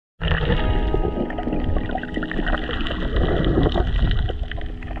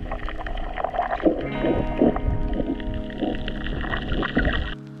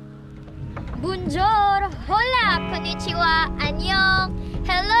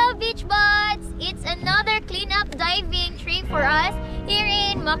for us here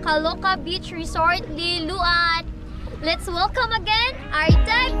in Macalocah Beach Resort, Liloan. Let's welcome again our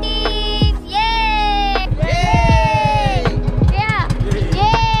tag teams! Yay! Yay! Yeah!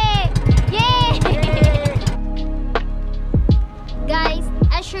 Yay! Yay! Guys,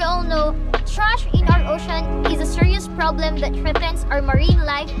 as you all know, trash in our ocean is a serious problem that threatens our marine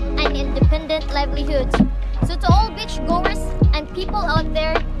life and independent livelihoods. So to all beach goers and people out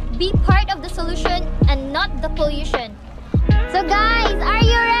there, be part of the solution and not the pollution. So guys, are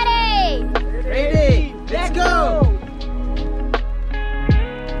you ready? Ready? Let's go!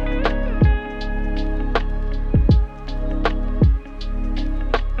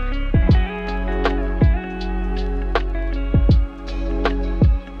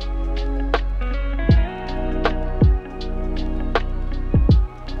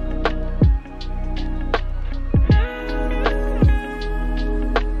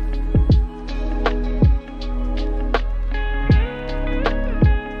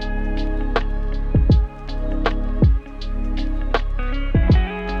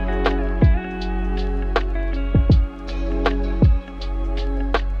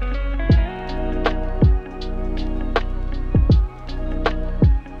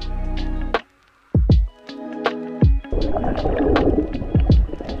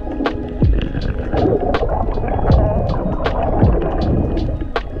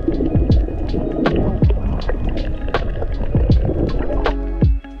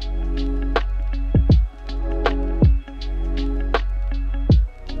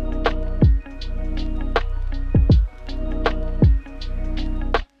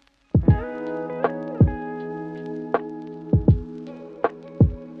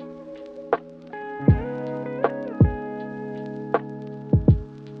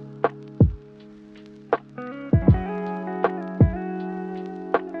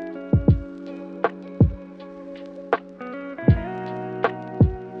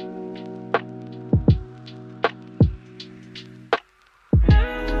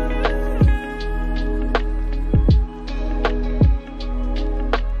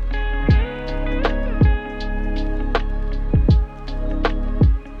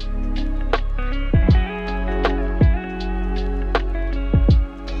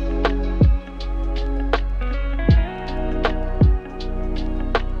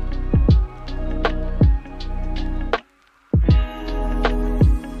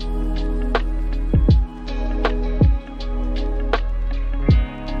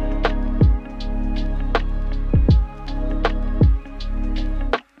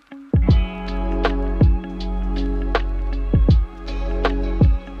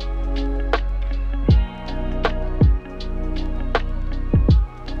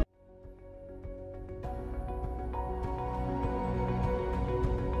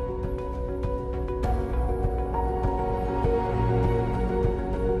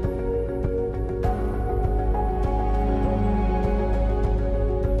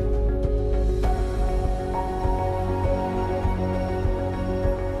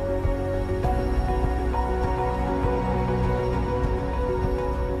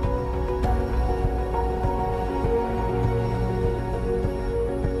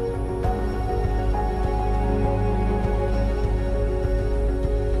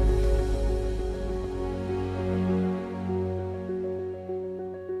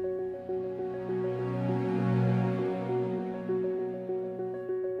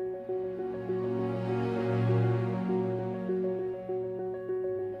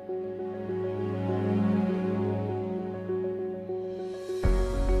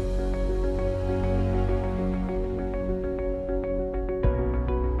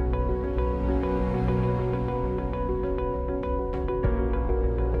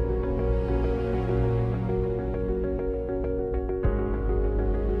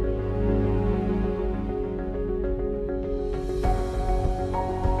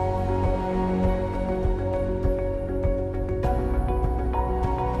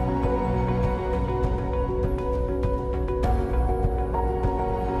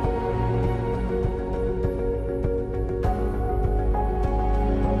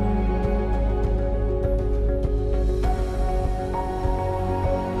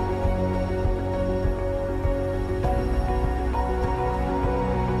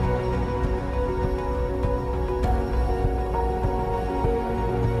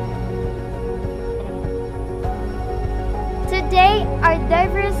 Today, our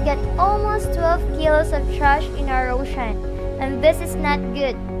divers get almost 12 kilos of trash in our ocean, and this is not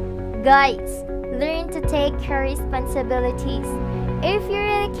good. Guys, learn to take your responsibilities. If you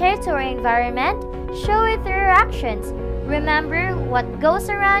really care to our environment, show it through your actions. Remember, what goes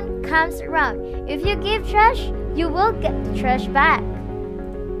around comes around. If you give trash, you will get the trash back.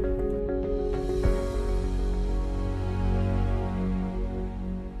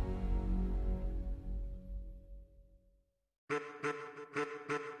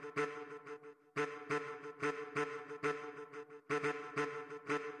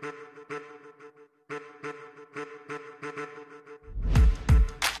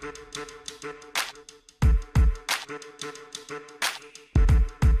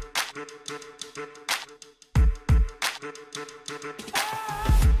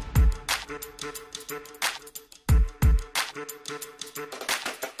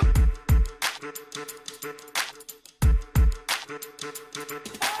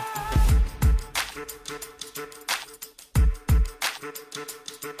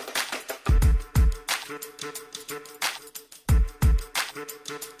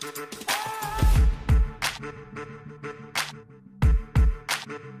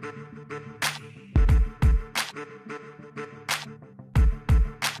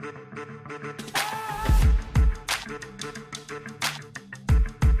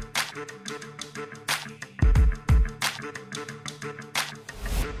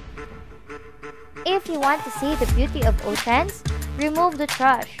 If you want to see the beauty of oceans, remove the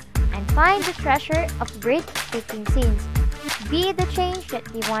trash and find the treasure of breathtaking scenes. Be the change that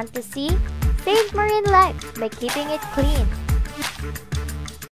you want to see. Save marine life by keeping it clean.